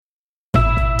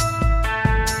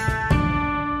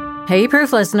Hey,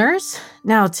 Proof listeners.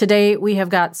 Now, today we have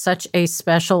got such a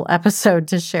special episode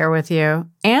to share with you,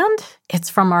 and it's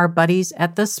from our buddies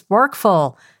at the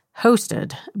Sporkful,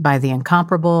 hosted by the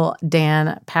incomparable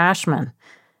Dan Pashman.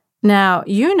 Now,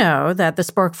 you know that the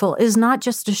Sporkful is not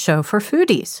just a show for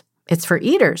foodies. It's for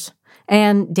eaters.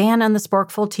 And Dan and the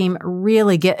Sporkful team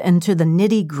really get into the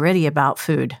nitty-gritty about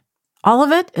food. All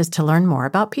of it is to learn more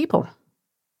about people.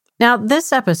 Now,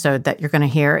 this episode that you're going to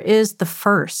hear is the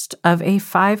first of a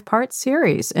 5-part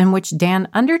series in which Dan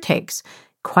undertakes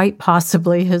quite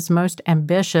possibly his most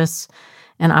ambitious,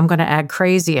 and I'm going to add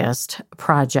craziest,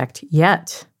 project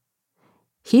yet.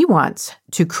 He wants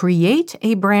to create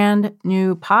a brand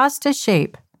new pasta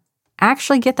shape,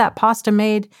 actually get that pasta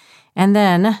made, and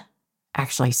then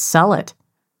actually sell it.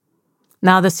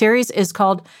 Now, the series is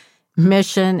called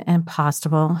Mission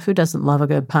ImPASTAble. Who doesn't love a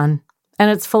good pun? And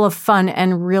it's full of fun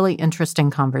and really interesting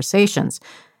conversations.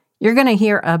 You're going to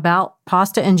hear about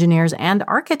pasta engineers and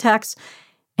architects,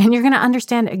 and you're going to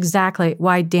understand exactly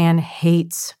why Dan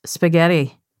hates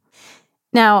spaghetti.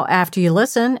 Now, after you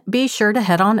listen, be sure to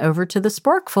head on over to the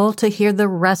Sporkful to hear the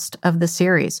rest of the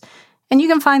series, and you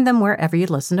can find them wherever you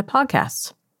listen to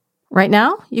podcasts. Right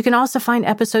now, you can also find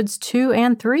episodes 2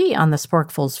 and 3 on the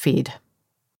Sporkful's feed.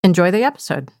 Enjoy the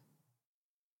episode.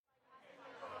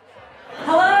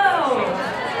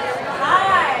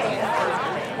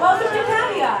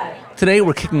 Today,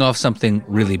 we're kicking off something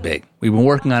really big. We've been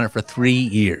working on it for 3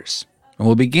 years. And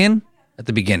we'll begin at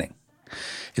the beginning.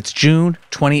 It's June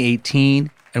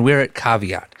 2018, and we're at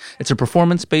Caveat. It's a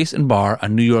performance space and bar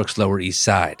on New York's Lower East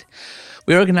Side.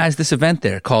 We organized this event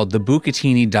there called the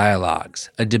Bucatini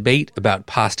Dialogues, a debate about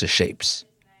pasta shapes.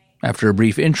 After a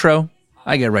brief intro,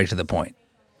 I get right to the point.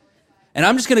 And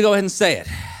I'm just going to go ahead and say it.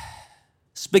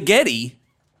 Spaghetti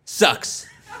sucks.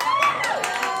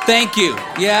 Thank you.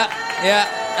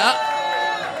 Yeah.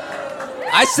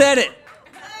 I said it.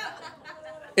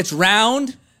 It's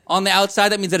round on the outside.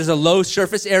 That means that there's a low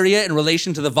surface area in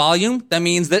relation to the volume. That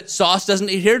means that sauce doesn't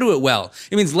adhere to it well.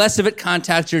 It means less of it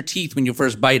contacts your teeth when you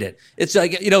first bite it. It's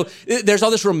like, there's all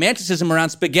this romanticism around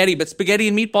spaghetti, but spaghetti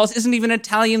and meatballs isn't even an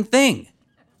Italian thing.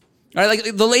 All right,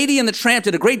 like The Lady and the Tramp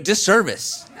did a great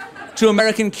disservice to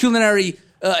American culinary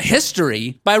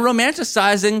history by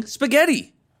romanticizing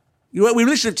spaghetti. What we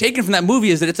really should have taken from that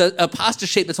movie is that it's a pasta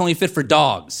shape that's only fit for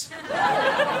dogs.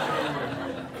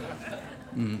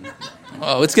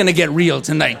 Oh, it's going to get real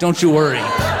tonight. Don't you worry.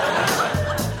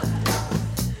 At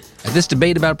this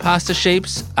debate about pasta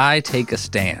shapes, I take a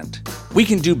stand. We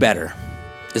can do better,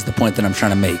 is the point that I'm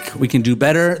trying to make. We can do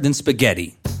better than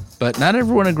spaghetti. But not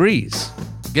everyone agrees.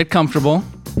 Get comfortable.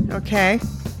 Okay.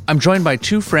 I'm joined by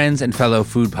 2 friends and fellow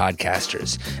food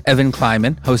podcasters, Evan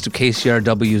Kleiman, host of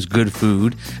KCRW's Good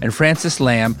Food, and Francis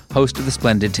Lamb, host of The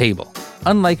Splendid Table.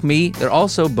 Unlike me, they're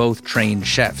also both trained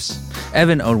chefs.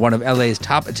 Evan owned one of LA's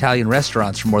top Italian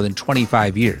restaurants for more than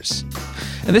 25 years.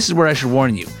 And this is where I should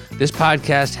warn you, this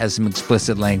podcast has some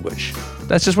explicit language.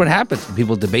 That's just what happens when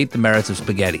people debate the merits of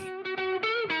spaghetti.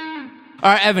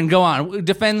 All right, Evan, go on.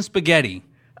 Defend spaghetti.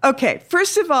 Okay,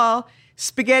 first of all,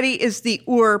 spaghetti is the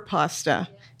pasta.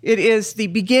 It is the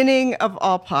beginning of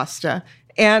all pasta,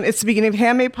 and it's the beginning of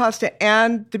handmade pasta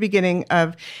and the beginning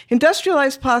of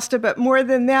industrialized pasta, but more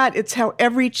than that, it's how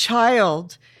every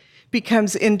child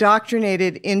becomes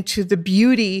indoctrinated into the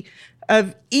beauty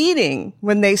of eating.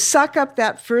 When they suck up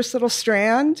that first little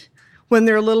strand, when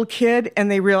they're a little kid,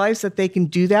 and they realize that they can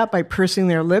do that by pursing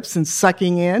their lips and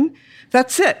sucking in,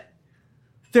 that's it.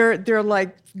 They're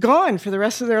like gone for the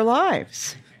rest of their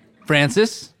lives.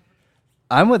 Francis?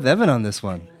 I'm with Evan on this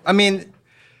one. I mean,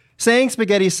 saying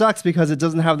spaghetti sucks because it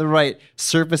doesn't have the right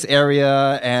surface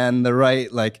area and the right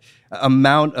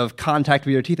amount of contact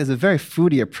with your teeth is a very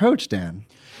foodie approach, Dan.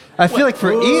 I feel like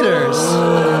for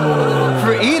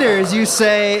eaters, you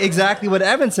say exactly what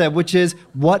Evan said, which is,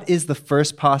 what is the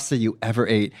first pasta you ever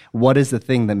ate? What is the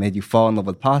thing that made you fall in love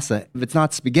with pasta? If it's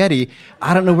not spaghetti,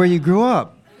 I don't know where you grew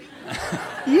up.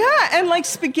 Yeah, and like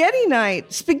spaghetti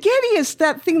night. Spaghetti is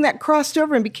that thing that crossed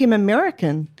over and became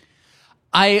American.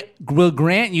 I will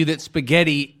grant you that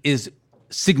spaghetti is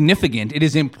significant. It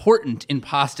is important in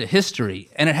pasta history,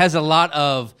 and it has a lot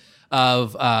of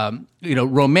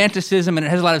romanticism, and it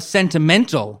has a lot of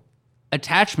sentimental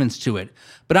attachments to it.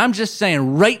 But I'm just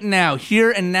saying, right now,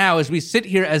 here and now, as we sit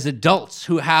here as adults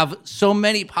who have so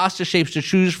many pasta shapes to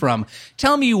choose from,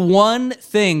 tell me one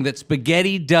thing that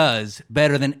spaghetti does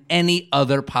better than any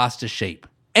other pasta shape.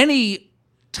 Any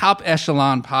top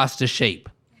echelon pasta shape.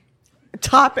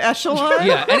 Top echelon?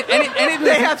 Yeah. Anything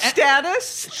they have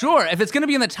status? Sure. If it's going to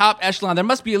be in the top echelon, there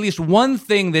must be at least one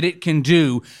thing that it can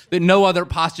do that no other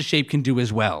pasta shape can do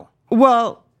as well.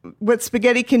 Well, what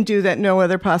spaghetti can do that no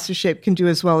other pasta shape can do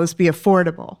as well is be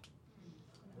affordable.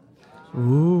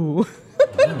 Ooh.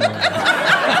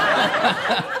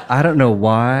 I don't know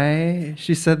why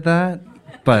she said that,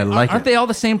 but I like Aren't they all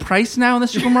the same price now in the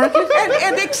supermarket?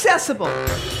 and accessible.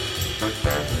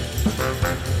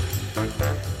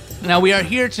 Now, we are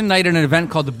here tonight at an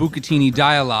event called the Bucatini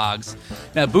Dialogues.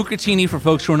 Now, bucatini, for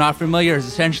folks who are not familiar, is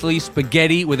essentially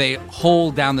spaghetti with a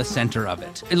hole down the center of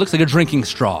it. It looks like a drinking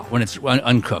straw when it's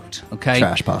uncooked, okay?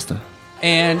 Trash pasta.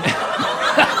 And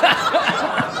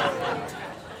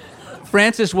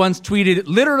Francis once tweeted,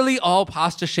 "Literally all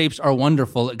pasta shapes are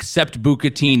wonderful except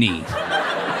bucatini.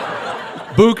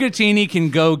 Bucatini can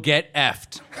go get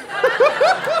effed."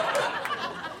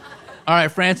 All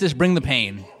right, Francis, bring the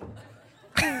pain.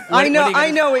 I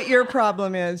know what your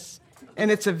problem is, and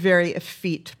it's a very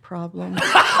effete problem.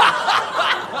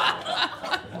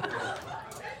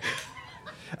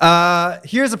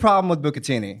 Here's a problem with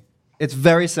bucatini. It's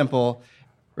very simple.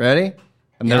 Ready?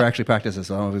 I've never actually practiced this,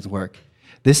 so I don't know if it's work.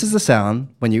 This is the sound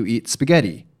when you eat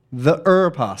spaghetti. The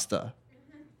pasta.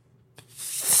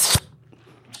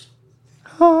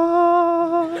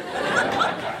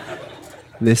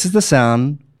 This is the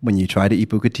sound when you try to eat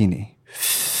bucatini.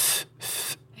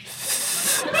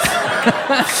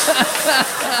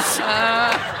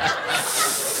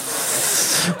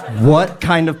 What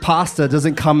kind of pasta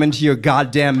doesn't come into your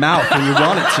goddamn mouth when you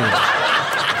want it to?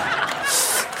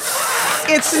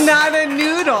 It's not a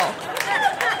noodle.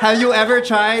 Have you ever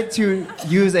tried to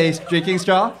use a drinking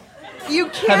straw? You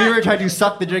can't. Have you ever tried to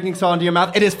suck the drinking straw into your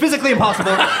mouth? It is physically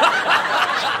impossible.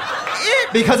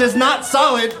 Because it's not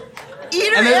solid.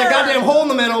 And there's a goddamn hole in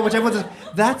the middle, which everyone says,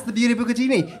 that's the beauty of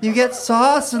bucatini. You get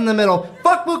sauce in the middle.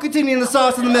 Fuck bucatini and the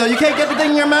sauce in the middle. You can't get the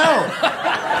thing in your mouth.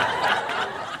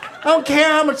 I don't care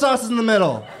how much sauce is in the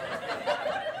middle.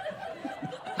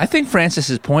 I think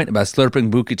Francis's point about slurping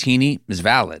bucatini is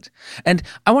valid. And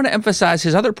I want to emphasize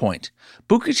his other point.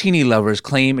 Bucatini lovers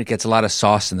claim it gets a lot of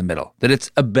sauce in the middle, that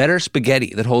it's a better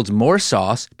spaghetti that holds more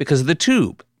sauce because of the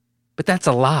tube. But that's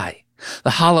a lie.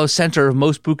 The hollow center of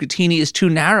most bucatini is too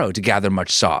narrow to gather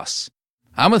much sauce.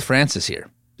 I'm with Francis here.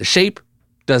 The shape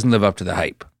doesn't live up to the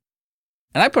hype.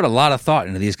 And I put a lot of thought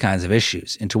into these kinds of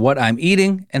issues, into what I'm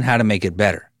eating and how to make it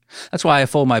better. That's why I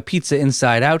fold my pizza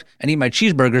inside out and eat my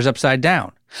cheeseburgers upside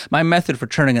down. My method for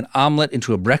turning an omelet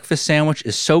into a breakfast sandwich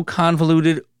is so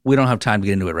convoluted, we don't have time to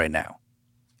get into it right now.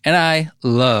 And I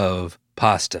love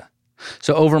pasta.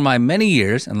 So over my many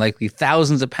years, and likely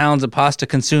thousands of pounds of pasta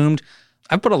consumed,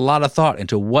 I've put a lot of thought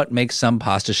into what makes some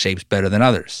pasta shapes better than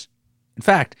others. In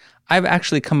fact, I've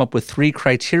actually come up with 3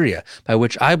 criteria by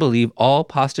which I believe all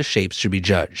pasta shapes should be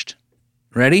judged.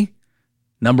 Ready?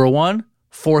 Number 1,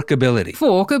 forkability.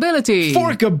 Forkability.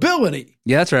 Forkability.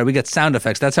 Yeah, that's right. We get sound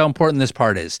effects. That's how important this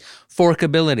part is.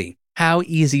 Forkability. How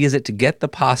easy is it to get the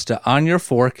pasta on your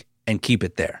fork and keep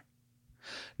it there?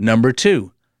 Number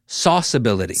 2,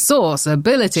 sauceability.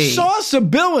 Sauceability.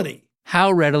 Sauceability.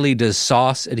 How readily does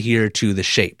sauce adhere to the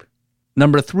shape?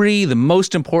 Number 3, the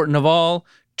most important of all,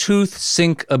 tooth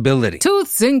sinkability. Tooth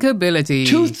sinkability.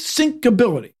 Tooth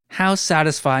sinkability. How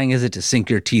satisfying is it to sink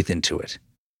your teeth into it?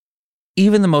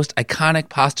 Even the most iconic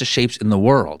pasta shapes in the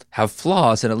world have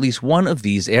flaws in at least one of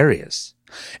these areas.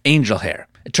 Angel hair.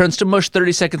 It turns to mush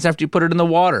 30 seconds after you put it in the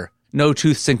water. No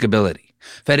tooth sinkability.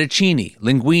 Fettuccine,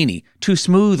 linguine, too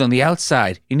smooth on the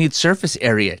outside. You need surface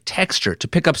area, texture to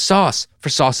pick up sauce for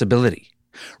sauceability.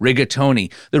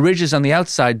 Rigatoni, the ridges on the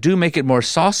outside do make it more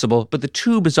sauceable, but the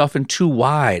tube is often too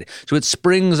wide, so it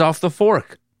springs off the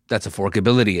fork. That's a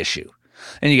forkability issue.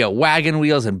 And you got wagon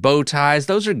wheels and bow ties.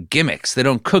 Those are gimmicks. They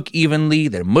don't cook evenly.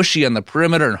 They're mushy on the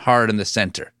perimeter and hard in the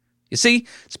center. You see,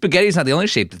 spaghetti's not the only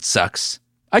shape that sucks.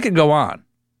 I could go on.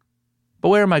 But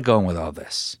where am I going with all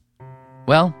this?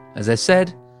 Well, as I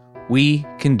said, we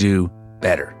can do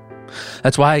better.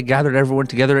 That's why I gathered everyone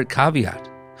together at Caveat.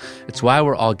 It's why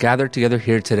we're all gathered together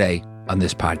here today on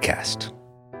this podcast.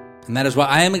 And that is why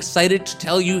I am excited to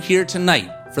tell you here tonight,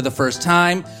 for the first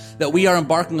time, that we are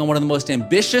embarking on one of the most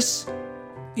ambitious...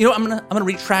 You know, I'm gonna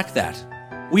retract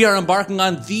that. We are embarking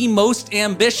on the most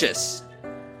ambitious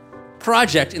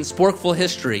project in Sporkful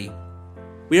history.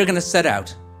 We are gonna set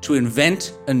out to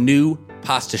invent a new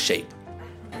pasta shape.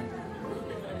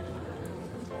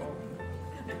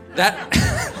 That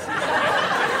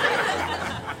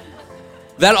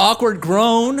awkward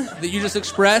groan that you just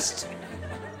expressed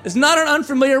is not an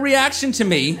unfamiliar reaction to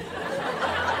me,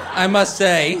 I must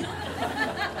say.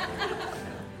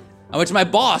 I went to my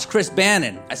boss, Chris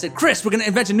Bannon. I said, Chris, we're going to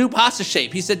invent a new pasta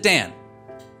shape. He said, Dan,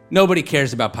 nobody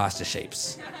cares about pasta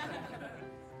shapes.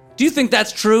 Do you think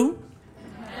that's true?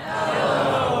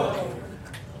 No.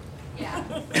 Yeah.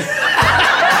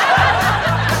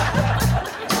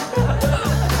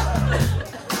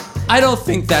 I don't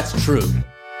think that's true.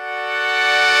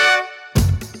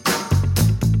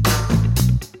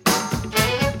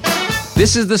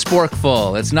 This is the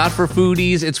Sporkful. It's not for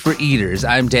foodies, it's for eaters.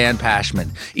 I'm Dan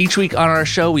Pashman. Each week on our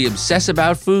show, we obsess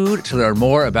about food to learn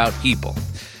more about people.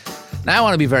 Now, I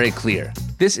want to be very clear.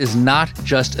 This is not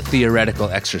just a theoretical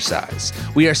exercise.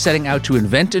 We are setting out to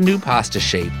invent a new pasta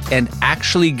shape and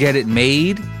actually get it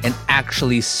made and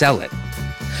actually sell it.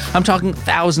 I'm talking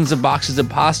thousands of boxes of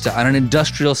pasta on an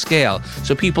industrial scale,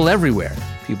 so people everywhere,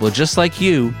 people just like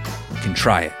you, can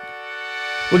try it.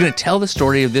 We're going to tell the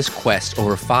story of this quest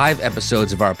over 5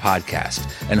 episodes of our podcast,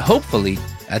 and hopefully,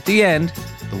 at the end,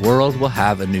 the world will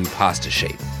have a new pasta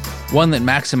shape. One that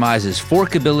maximizes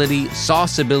forkability,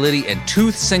 sauceability, and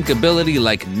tooth sinkability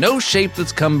like no shape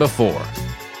that's come before.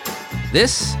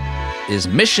 This is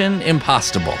Mission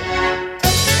ImPASTAble.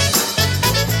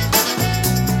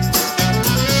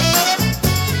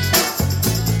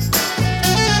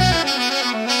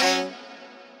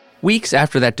 Weeks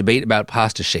after that debate about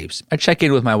pasta shapes, I check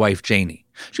in with my wife, Janie.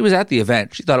 She was at the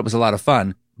event. She thought it was a lot of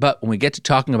fun. But when we get to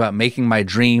talking about making my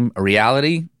dream a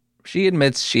reality, she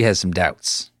admits she has some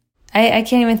doubts. I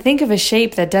can't even think of a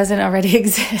shape that doesn't already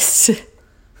exist.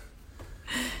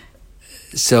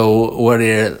 So what are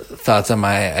your thoughts on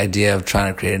my idea of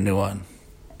trying to create a new one?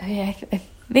 I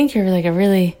think you're like a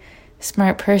really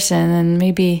smart person, and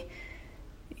maybe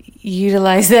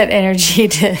utilize that energy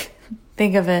to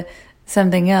think of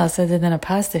something else other than a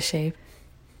pasta shape.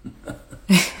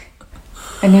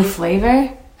 A new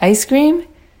flavor? Ice cream?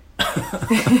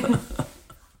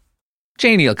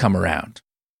 Janie will come around.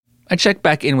 I checked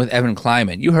back in with Evan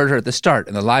Kleiman. You heard her at the start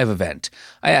in the live event.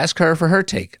 I asked her for her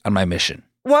take on my mission.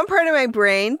 One part of my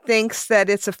brain thinks that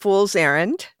it's a fool's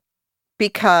errand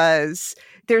because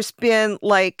there's been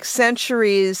like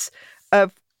centuries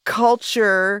of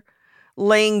culture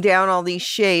laying down all these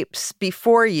shapes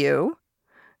before you.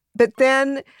 But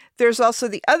then there's also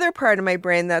the other part of my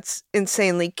brain that's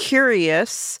insanely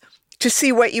curious to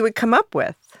see what you would come up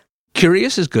with.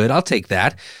 Curious is good. I'll take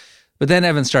that. But then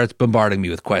Evan starts bombarding me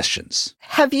with questions.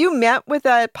 Have you met with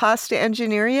a pasta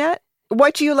engineer yet?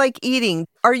 What do you like eating?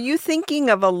 Are you thinking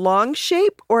of a long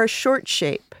shape or a short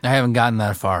shape? I haven't gotten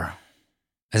that far.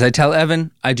 As I tell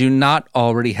Evan, I do not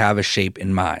already have a shape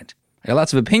in mind. I got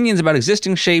lots of opinions about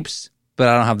existing shapes, but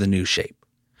I don't have the new shape.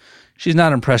 She's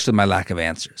not impressed with my lack of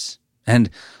answers. And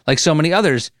like so many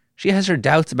others, she has her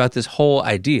doubts about this whole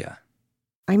idea.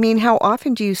 I mean, how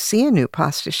often do you see a new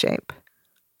pasta shape?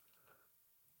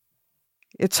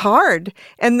 It's hard.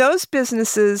 And those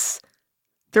businesses,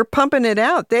 they're pumping it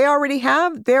out. They already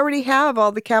have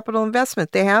all the capital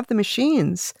investment. They have the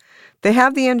machines. They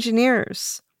have the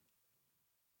engineers.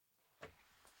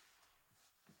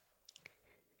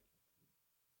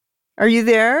 Are you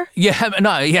there? Yeah,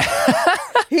 no, yeah.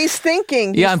 He's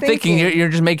thinking. I'm thinking. You're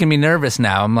just making me nervous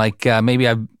now. I'm like, maybe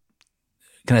can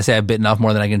I say I've bitten off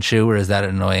more than I can chew, or is that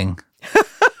annoying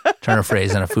turn of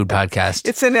phrase on a food podcast?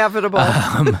 It's inevitable.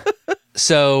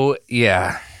 So,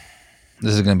 yeah,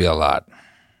 this is going to be a lot.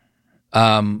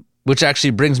 Which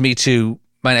actually brings me to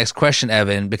my next question,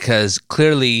 Evan, because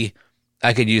clearly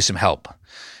I could use some help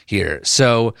here.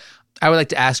 So I would like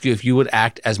to ask you if you would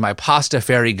act as my pasta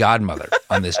fairy godmother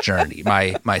on this journey,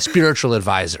 my spiritual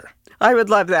advisor. I would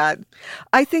love that.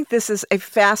 I think this is a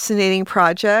fascinating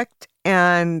project,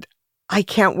 and I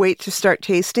can't wait to start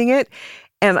tasting it.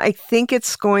 And I think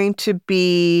it's going to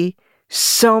be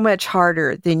so much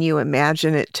harder than you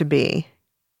imagine it to be.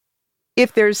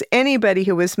 If there's anybody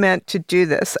who was meant to do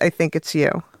this, I think it's you.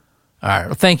 All right.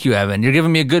 Well, thank you, Evan. You're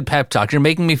giving me a good pep talk. You're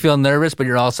making me feel nervous, but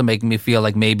you're also making me feel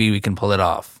like maybe we can pull it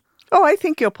off. Oh, I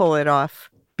think you'll pull it off.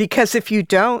 Because if you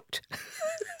don't,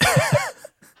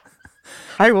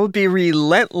 I will be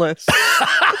relentless.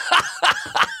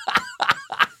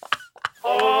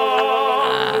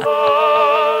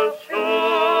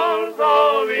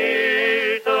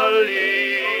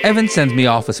 Evan sends me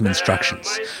off with some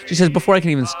instructions. She says before I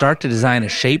can even start to design a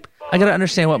shape, I got to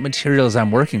understand what materials I'm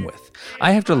working with.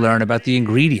 I have to learn about the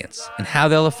ingredients and how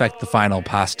they'll affect the final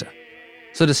pasta.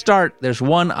 So to start, there's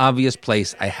one obvious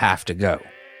place I have to go.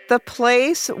 The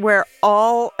place where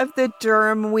all of the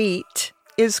durum wheat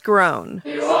is grown.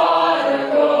 You are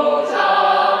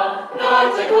Dakota,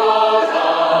 North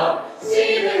Dakota,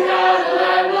 see the cattle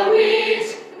and the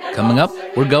wheat. Coming up,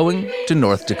 we're going to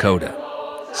North Dakota.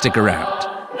 Stick around.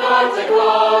 North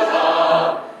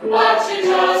Dakota, but you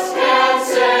just can't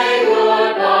say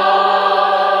goodbye.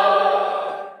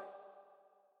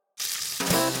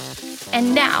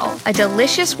 And now, a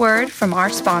delicious word from our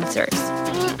sponsors.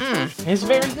 It's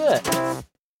very good.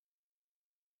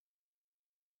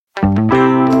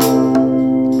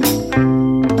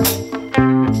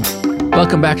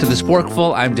 Welcome back to the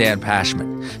Sporkful. I'm Dan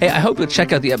Pashman. Hey, I hope you'll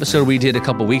check out the episode we did a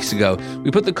couple weeks ago. We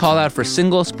put the call out for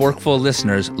single Sporkful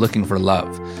listeners looking for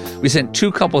love. We sent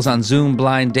 2 couples on Zoom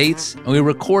blind dates, and we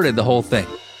recorded the whole thing.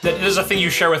 There's a thing you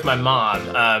share with my mom.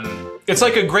 It's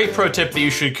like a great pro tip that you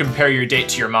should compare your date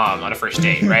to your mom on a first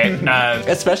date, right?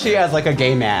 Especially as like a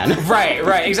gay man.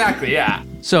 Right, exactly, yeah.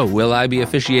 So, will I be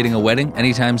officiating a wedding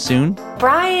anytime soon?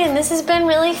 Brian, this has been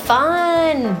really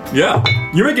fun. Yeah,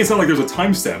 you're making it sound like there's a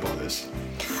timestamp on this.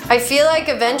 I feel like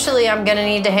eventually I'm gonna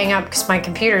need to hang up because my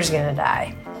computer's gonna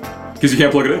die. Because you can't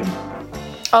plug it in?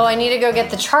 Oh, I need to go get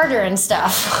the charger and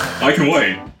stuff. I can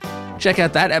wait. Check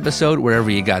out that episode wherever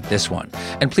you got this one.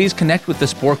 And please connect with the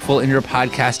Sporkful in your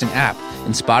podcasting app.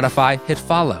 In Spotify, hit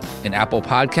follow. In Apple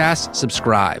Podcasts,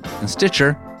 subscribe. In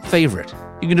Stitcher, favorite.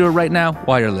 You can do it right now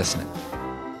while you're listening.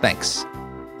 Thanks.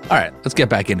 All right, let's get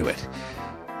back into it.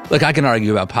 Look, I can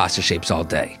argue about pasta shapes all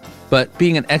day, but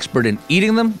being an expert in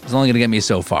eating them is only going to get me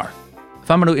so far.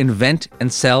 If I'm going to invent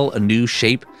and sell a new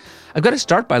shape, I've got to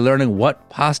start by learning what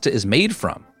pasta is made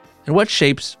from and what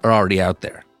shapes are already out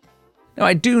there. Now,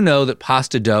 I do know that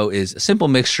pasta dough is a simple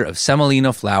mixture of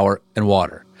semolina flour and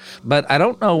water, but I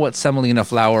don't know what semolina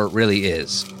flour really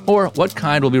is or what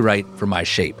kind will be right for my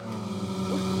shape.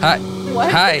 Hi.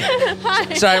 What? Hi.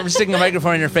 Hi. Sorry, I'm sticking a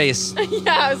microphone in your face.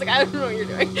 Yeah, I was like, I don't know what you're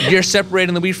doing. You're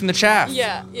separating the wheat from the chaff.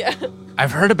 Yeah.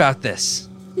 I've heard about this.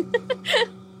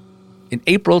 In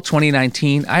April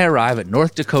 2019, I arrive at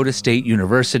North Dakota State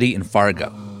University in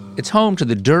Fargo. It's home to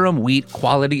the Durham Wheat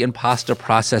Quality and Pasta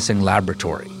Processing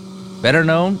Laboratory, better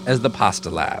known as the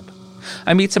Pasta Lab.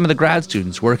 I meet some of the grad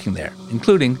students working there,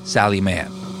 including Sally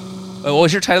Mann. What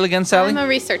was your title again, Sally? I'm a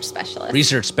research specialist.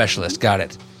 Research specialist, got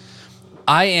it.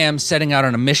 I am setting out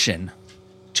on a mission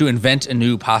to invent a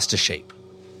new pasta shape.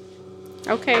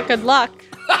 Okay, good luck.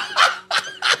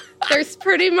 There's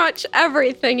pretty much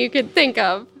everything you could think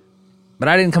of. But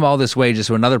I didn't come all this way just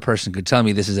so another person could tell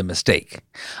me this is a mistake.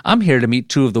 I'm here to meet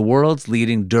 2 of the world's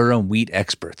leading Durham wheat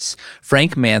experts,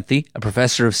 Frank Manthe, a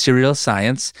professor of cereal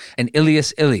science, and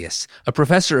Ilias Ilias, a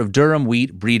professor of Durham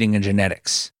wheat breeding and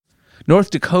genetics.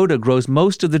 North Dakota grows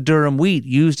most of the Durham wheat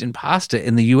used in pasta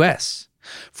in the U.S.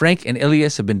 Frank and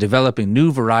Ilias have been developing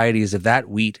new varieties of that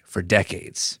wheat for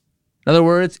decades. In other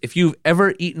words, if you've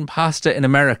ever eaten pasta in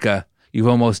America, you've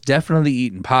almost definitely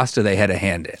eaten pasta they had a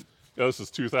hand in. Yeah, this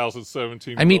is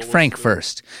 2017. I meet Frank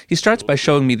first. He starts by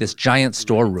showing me this giant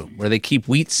storeroom where they keep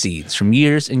wheat seeds from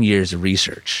years and years of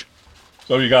research.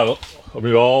 So you got,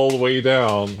 all the way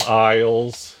down,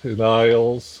 aisles and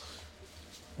aisles.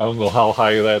 I don't know how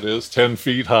high that is, 10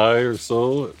 feet high or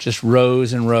so. Just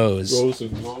rows and rows. Rows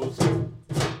and rows.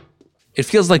 It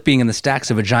feels like being in the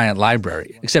stacks of a giant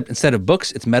library, except instead of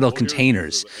books, it's metal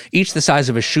containers, each the size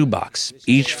of a shoebox,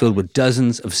 each filled with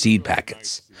dozens of seed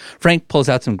packets. Frank pulls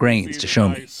out some grains to show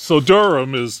me. So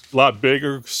Durham is a lot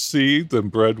bigger seed than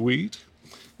bread wheat.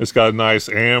 It's got a nice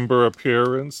amber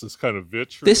appearance. It's kind of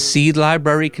vitreous. This seed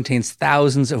library contains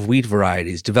thousands of wheat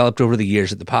varieties developed over the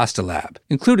years at the Pasta Lab,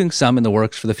 including some in the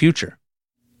works for the future.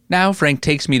 Now Frank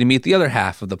takes me to meet the other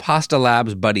half of the Pasta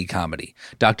Lab's buddy comedy,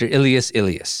 Dr. Ilias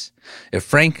Ilias. If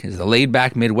Frank is the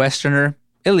laid-back Midwesterner,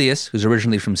 Ilias, who's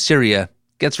originally from Syria,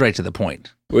 gets right to the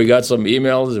point. We got some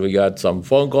emails, we got some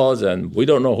phone calls, and we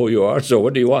don't know who you are, so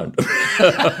what do you want?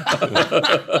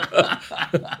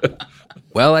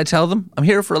 Well, I tell them, I'm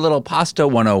here for a little Pasta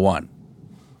 101.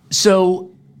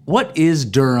 So, what is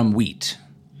Durham wheat,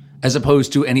 as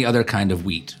opposed to any other kind of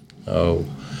wheat? Oh,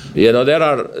 there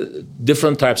are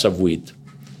different types of wheat.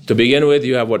 To begin with,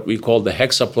 you have what we call the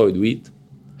hexaploid wheat.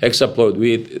 Hexaploid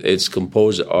wheat is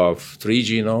composed of 3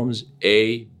 genomes,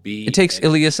 A, B... It takes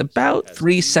Ilias about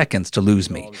 3 seconds to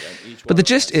lose me. But the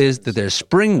gist is that there's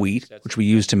spring wheat, which we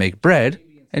use to make bread,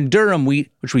 and Durham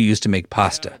wheat, which we use to make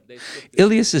pasta.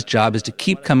 Ilias's job is to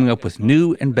keep coming up with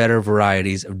new and better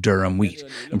varieties of Durham wheat,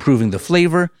 improving the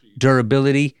flavor,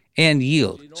 durability, and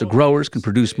yield so growers can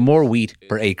produce more wheat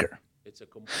per acre.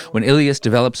 When Ilias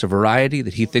develops a variety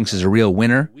that he thinks is a real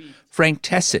winner, Frank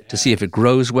tests it to see if it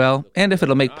grows well and if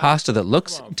it'll make pasta that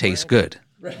looks and tastes good.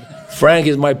 Frank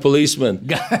is my policeman.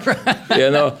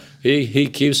 He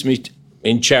keeps me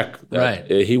in check. Right.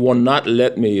 He will not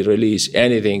let me release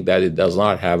anything that it does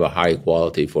not have a high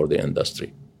quality for the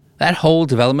industry. That whole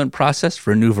development process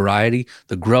for a new variety,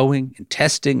 the growing and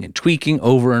testing and tweaking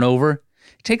over and over,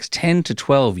 it takes 10 to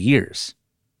 12 years.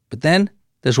 But then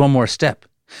there's one more step.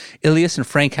 Ilias and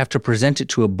Frank have to present it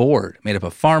to a board made up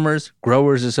of farmers,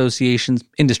 growers associations,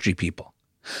 industry people.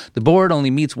 The board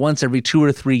only meets once every 2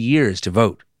 or 3 years to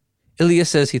vote. Ilias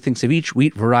says he thinks of each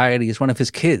wheat variety as one of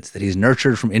his kids that he's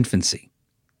nurtured from infancy.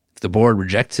 If the board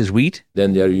rejects his wheat,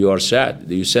 then you are sad.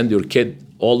 You send your kid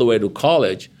all the way to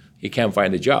college. he can't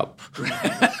find a job.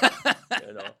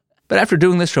 But after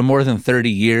doing this for more than 30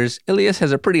 years, Ilias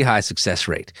has a pretty high success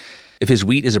rate. If his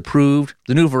wheat is approved,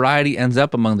 the new variety ends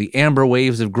up among the amber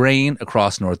waves of grain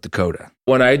across North Dakota.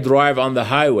 When I drive on the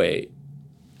highway,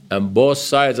 on both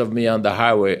sides of me on the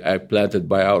highway, I planted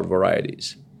by our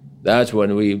varieties. That's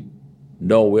when we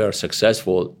know we are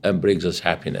successful and brings us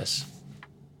happiness.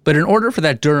 But in order for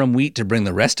that Durham wheat to bring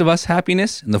the rest of us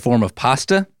happiness in the form of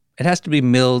pasta, it has to be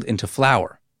milled into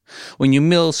flour. When you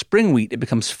mill spring wheat, it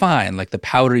becomes fine, like the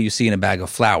powder you see in a bag of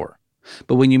flour.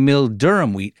 But when you mill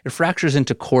Durham wheat, it fractures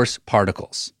into coarse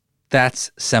particles.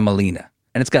 That's semolina,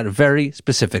 and it's got very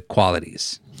specific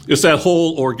qualities. It's that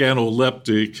whole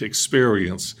organoleptic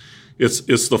experience.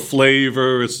 It's the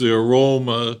flavor, it's the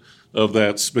aroma of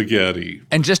that spaghetti.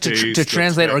 And just to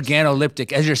translate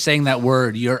organoleptic, as you're saying that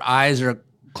word, your eyes are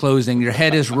closing, your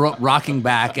head is rocking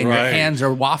back, and your hands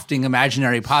are wafting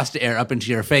imaginary pasta air up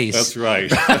into your face. That's right.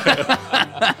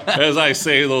 As I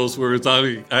say those words,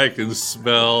 I can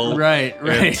smell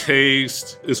and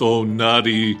taste this old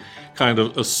nutty, kind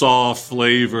of a soft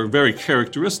flavor, very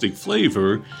characteristic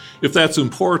flavor. If that's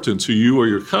important to you or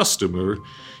your customer,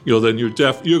 then you're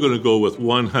going to go with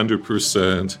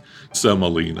 100%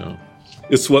 semolina.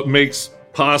 It's what makes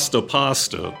pasta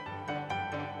pasta.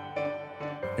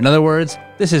 In other words,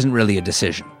 this isn't really a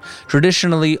decision.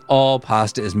 Traditionally, all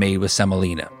pasta is made with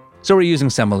semolina. So we're using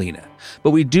semolina.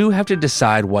 But we do have to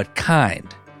decide what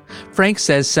kind. Frank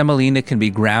says semolina can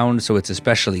be ground so it's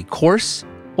especially coarse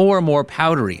or more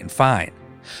powdery and fine.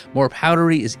 More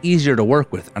powdery is easier to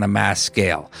work with on a mass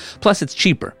scale. Plus, it's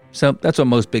cheaper, so that's what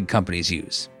most big companies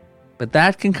use. But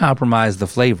that can compromise the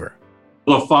flavor.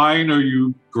 The finer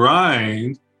you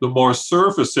grind, the more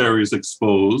surface area is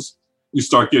exposed. You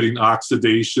start getting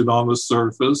oxidation on the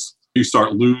surface. You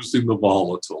start losing the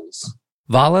volatiles.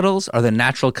 Volatiles are the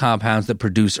natural compounds that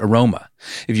produce aroma.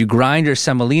 If you grind your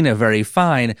semolina very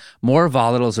fine, more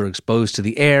volatiles are exposed to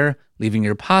the air, leaving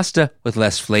your pasta with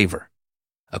less flavor.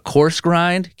 A coarse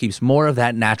grind keeps more of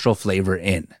that natural flavor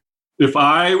in. If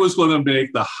I was going to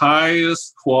make the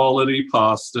highest quality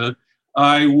pasta,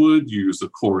 I would use a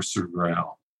coarser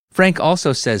ground. Frank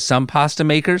also says some pasta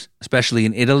makers, especially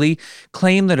in Italy,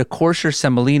 claim that a coarser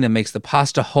semolina makes the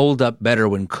pasta hold up better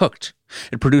when cooked.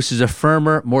 It produces a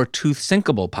firmer, more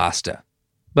tooth-sinkable pasta.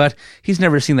 But he's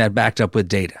never seen that backed up with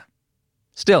data.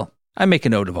 Still, I make a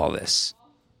note of all this.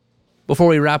 Before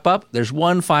we wrap up, there's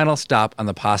one final stop on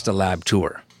the Pasta Lab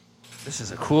tour. This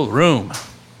is a cool room.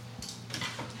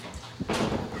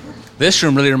 This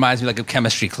room really reminds me like of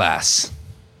chemistry class.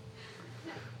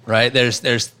 Right?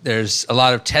 There's a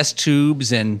lot of test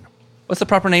tubes and what's the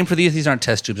proper name for these? These aren't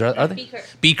test tubes, are they?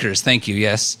 Beakers, thank you,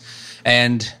 yes.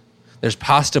 And there's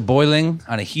pasta boiling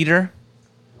on a heater.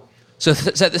 So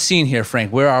set the scene here,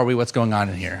 Frank. Where are we? What's going on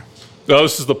in here? Now,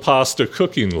 this is the pasta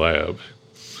cooking lab.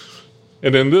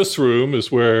 And in this room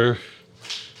is where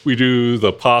we do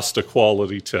the pasta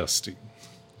quality testing.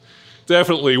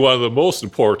 Definitely one of the most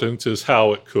important is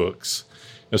how it cooks.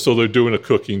 And so they're doing a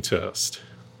cooking test.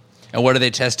 And what are they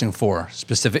testing for?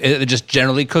 Specific? Is it just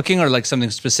generally cooking or like something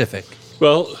specific?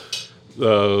 Well,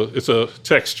 it's a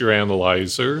texture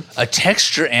analyzer. A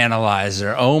texture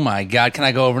analyzer. Oh, my God. Can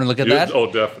I go over and look at that? Oh,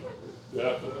 definitely.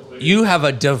 You have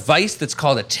a device that's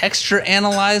called a texture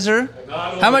analyzer?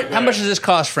 How much does this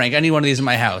cost, Frank? I need one of these in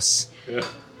my house. Yeah.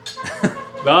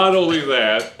 Not only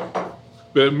that,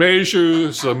 but it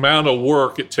measures the amount of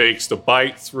work it takes to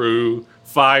bite through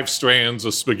 5 strands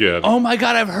of spaghetti. Oh my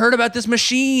God, I've heard about this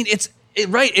machine.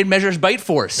 It measures bite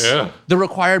force. Yeah. The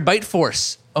required bite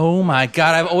force. Oh my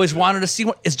God, I've always wanted to see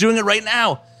one. It's doing it right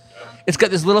now. It's got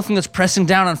this little thing that's pressing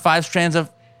down on 5 strands of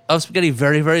spaghetti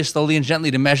very, very slowly and gently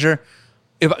to measure.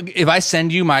 If I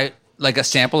send you a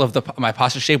sample of my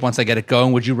pasta shape once I get it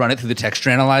going, would you run it through the texture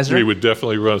analyzer? We would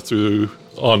definitely run it through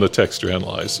on the texture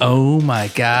analyzer. Oh my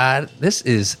God, this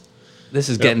is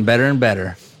getting better and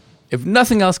better. If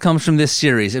nothing else comes from this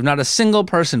series, if not a single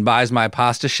person buys my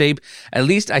pasta shape, at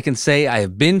least I can say I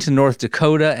have been to North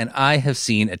Dakota and I have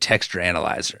seen a texture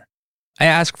analyzer. I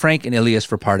ask Frank and Ilias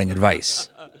for parting advice.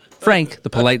 Frank, the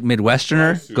polite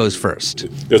Midwesterner, goes first.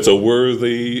 It's a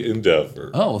worthy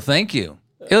endeavor. Oh, thank you.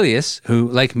 Ilias, who,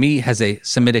 like me, has a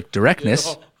Semitic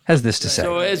directness, has this to say.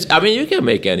 So you can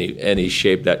make any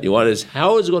shape that you want. It's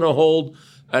how it's going to hold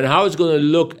and how it's going to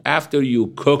look after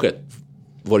you cook it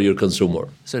for your consumer.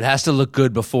 So it has to look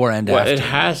good before and after. It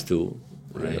has to.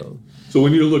 Right. So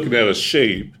when you're looking at a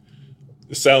shape,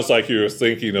 it sounds like you're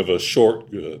thinking of a short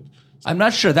good. I'm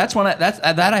not sure. That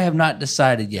I have not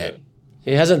decided yet.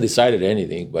 He hasn't decided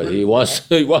anything, but he wants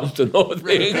to know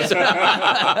things.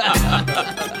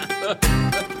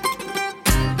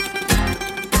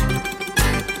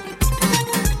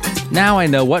 Now I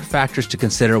know what factors to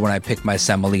consider when I pick my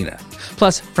semolina.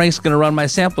 Plus, Frank's going to run my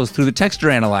samples through the texture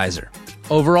analyzer.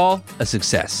 Overall, a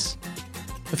success.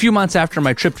 A few months after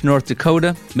my trip to North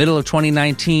Dakota, middle of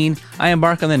 2019, I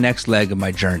embark on the next leg of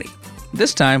my journey.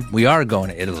 This time, we are going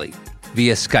to Italy,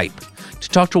 via Skype, to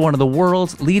talk to one of the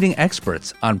world's leading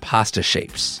experts on pasta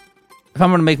shapes. If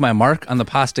I'm going to make my mark on the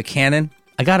pasta canon,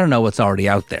 I got to know what's already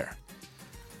out there.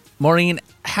 Maureen,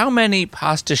 how many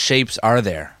pasta shapes are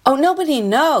there? Oh, nobody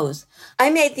knows. I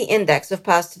made the index of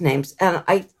pasta names, and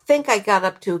I think I got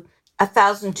up to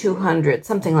 1,200,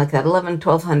 something like that,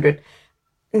 1,200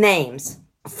 names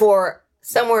for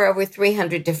somewhere over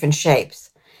 300 different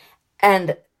shapes.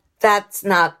 And that's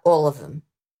not all of them.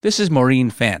 This is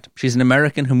Maureen Fant. She's an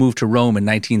American who moved to Rome in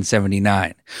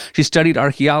 1979. She studied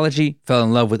archaeology, fell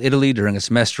in love with Italy during a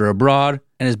semester abroad,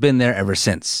 and has been there ever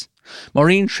since.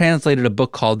 Maureen translated a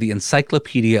book called The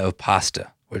Encyclopedia of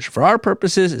Pasta, which for our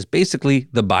purposes is basically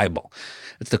the Bible.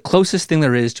 It's the closest thing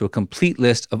there is to a complete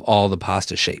list of all the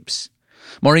pasta shapes.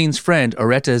 Maureen's friend,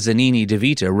 Oretta Zanini de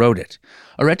Vita, wrote it.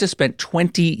 Oretta spent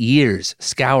 20 years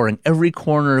scouring every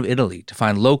corner of Italy to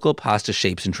find local pasta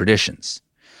shapes and traditions.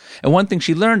 And one thing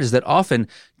she learned is that often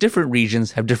different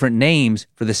regions have different names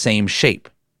for the same shape.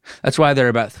 That's why there are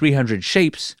about 300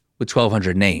 shapes with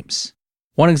 1,200 names.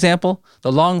 One example,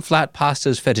 the long flat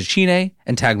pastas fettuccine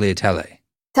and tagliatelle.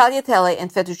 Tagliatelle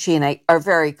and fettuccine are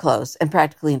very close and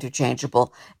practically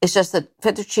interchangeable. It's just that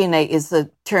fettuccine is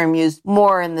the term used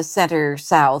more in the center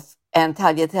south and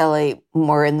tagliatelle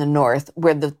more in the north,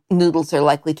 where the noodles are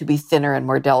likely to be thinner and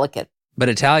more delicate. But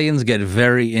Italians get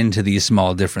very into these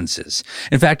small differences.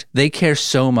 In fact, they care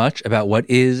so much about what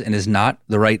is and is not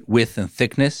the right width and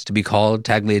thickness to be called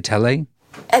tagliatelle.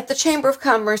 At the Chamber of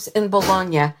Commerce in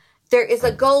Bologna, there is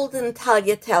a golden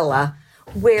tagliatella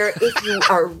where if you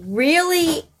are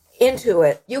really into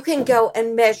it, you can go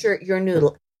and measure your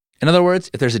noodle. In other words,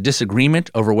 if there's a disagreement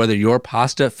over whether your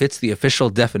pasta fits the official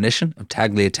definition of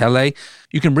tagliatelle,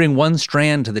 you can bring one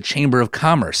strand to the Chamber of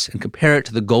Commerce and compare it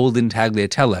to the golden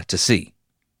tagliatella to see.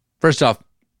 First off,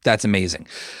 that's amazing.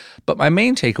 But my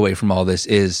main takeaway from all this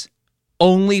is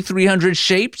only 300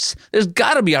 shapes? There's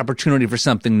got to be opportunity for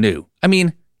something new. I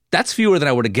mean, that's fewer than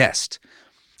I would have guessed.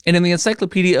 And in the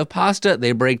Encyclopedia of Pasta,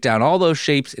 they break down all those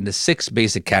shapes into 6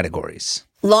 basic categories.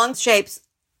 Long shapes,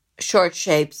 short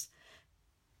shapes,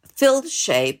 filled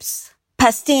shapes,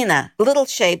 pastina, little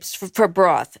shapes for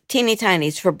broth, teeny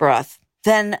tinies for broth.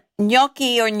 Then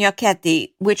gnocchi or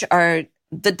gnocchetti, which are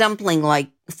the dumpling-like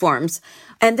forms.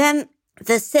 And then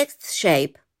the 6th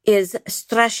shape is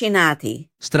strascinati.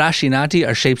 Strascinati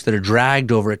are shapes that are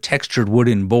dragged over a textured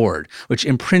wooden board, which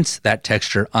imprints that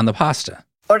texture on the pasta.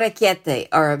 Orecchiette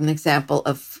are an example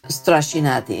of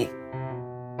strascinati.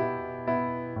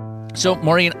 So,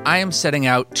 Maureen, I am setting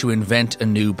out to invent a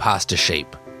new pasta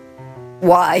shape.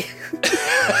 Why?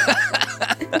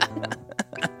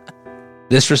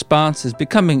 This response is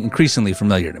becoming increasingly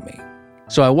familiar to me.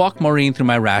 So I walk Maureen through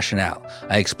my rationale.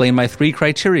 I explain my 3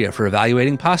 criteria for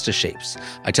evaluating pasta shapes.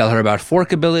 I tell her about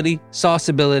forkability,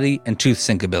 sauceability, and tooth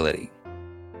sinkability.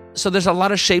 So there's a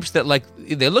lot of shapes that, like,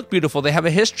 they look beautiful, they have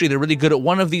a history, they're really good at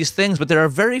one of these things, but there are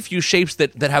very few shapes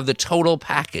that have the total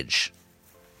package.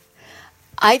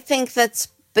 I think that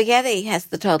spaghetti has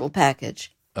the total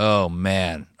package. Oh,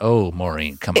 man. Oh,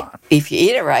 Maureen, come on. If you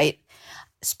eat it right.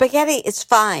 Spaghetti is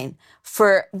fine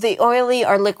for the oily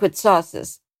or liquid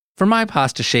sauces. For my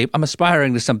pasta shape, I'm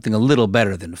aspiring to something a little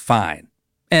better than fine.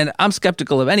 And I'm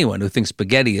skeptical of anyone who thinks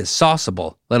spaghetti is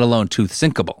sauceable, let alone tooth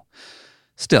sinkable.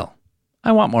 Still,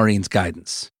 I want Maureen's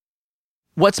guidance.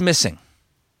 What's missing?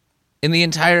 In the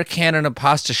entire canon of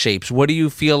pasta shapes, what do you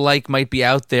feel like might be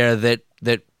out there that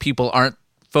people aren't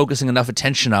focusing enough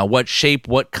attention on? What shape,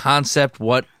 what concept,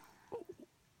 what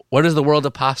does the world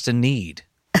of pasta need?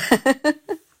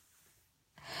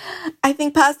 I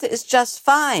think pasta is just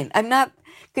fine. I'm not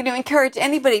going to encourage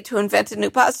anybody to invent a new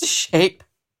pasta shape.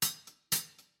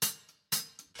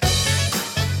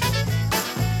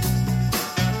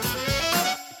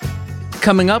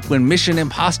 Coming up, when Mission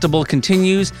ImPASTAble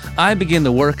continues, I begin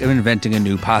the work of inventing a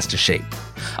new pasta shape.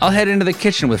 I'll head into the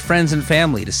kitchen with friends and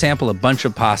family to sample a bunch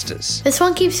of pastas. This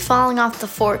one keeps falling off the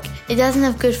fork. It doesn't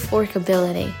have good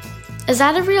forkability. Is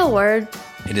that a real word?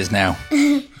 It is now.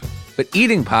 But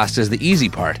eating pasta is the easy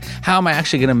part. How am I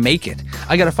actually going to make it?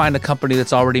 I got to find a company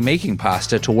that's already making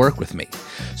pasta to work with me.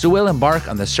 So we'll embark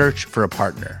on the search for a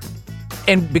partner.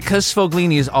 And because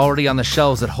Sfoglini is already on the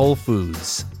shelves at Whole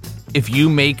Foods, if you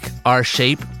make our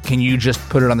shape, can you just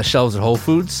put it on the shelves at Whole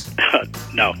Foods?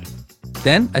 No.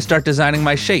 Then I start designing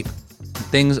my shape.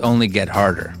 Things only get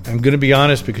harder. I'm going to be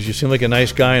honest because you seem like a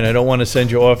nice guy and I don't want to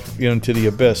send you off into the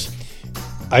abyss.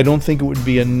 I don't think it would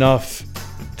be enough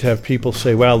to have people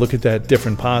say, wow, look at that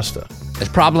different pasta. As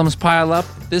problems pile up,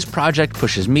 this project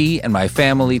pushes me and my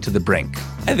family to the brink.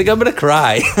 I think I'm gonna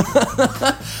cry.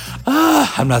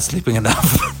 I'm not sleeping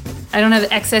enough. I don't have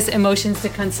excess emotions to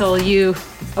console you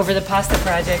over the pasta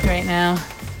project right now.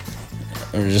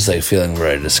 I'm just feeling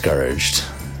very discouraged.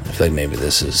 I feel like maybe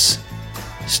this is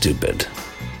stupid.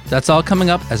 That's all coming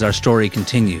up as our story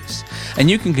continues. And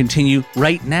you can continue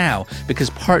right now because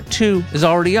part 2 is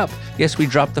already up. Yes, we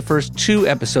dropped the first 2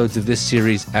 episodes of this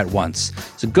series at once.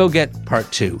 So go get part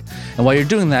 2. And while you're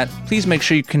doing that, please make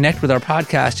sure you connect with our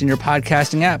podcast in your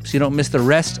podcasting app so you don't miss the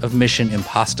rest of Mission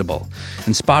ImPASTAble.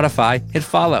 In Spotify, hit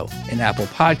follow. In Apple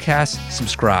Podcasts,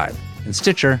 subscribe. In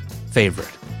Stitcher,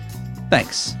 favorite.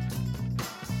 Thanks.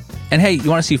 And hey, you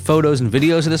want to see photos and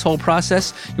videos of this whole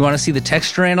process? You want to see the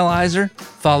texture analyzer?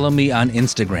 Follow me on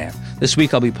Instagram. This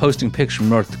week I'll be posting pics from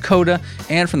North Dakota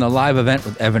and from the live event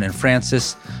with Evan and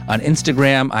Francis. On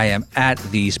Instagram, I am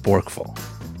 @TheSporkful.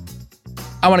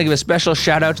 I want to give a special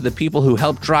shout out to the people who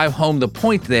helped drive home the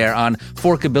point there on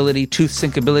forkability, tooth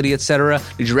syncability, etc.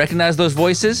 Did you recognize those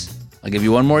voices? I'll give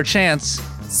you one more chance.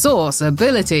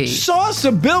 Sauceability.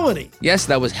 Sauceability. Yes,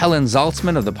 that was Helen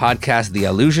Zaltzman of the podcast The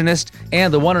Illusionist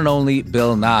and the one and only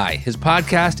Bill Nye. His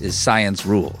podcast is Science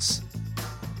Rules.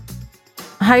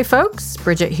 Hi, folks.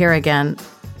 Bridget here again.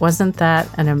 Wasn't that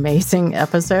an amazing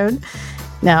episode?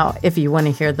 Now, if you want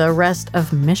to hear the rest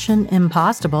of Mission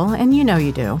ImPASTAble, and you know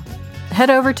you do, head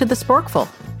over to the Sporkful.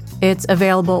 It's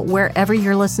available wherever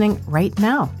you're listening right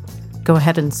now. Go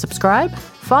ahead and subscribe,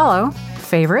 follow,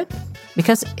 favorite,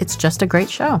 because it's just a great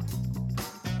show.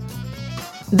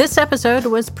 This episode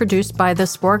was produced by the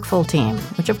Sporkful team,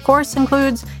 which of course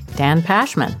includes Dan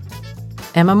Pashman,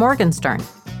 Emma Morgenstern,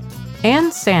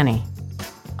 Ann Sani,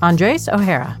 Andres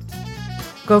O'Hara,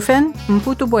 Gofin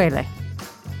Mputubuele,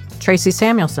 Tracy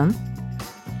Samuelson,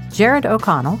 Jared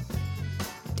O'Connell,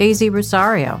 Daisy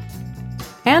Rosario,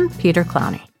 and Peter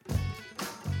Clowney.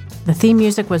 The theme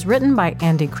music was written by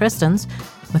Andy Christens,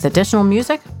 with additional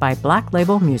music by Black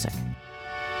Label Music.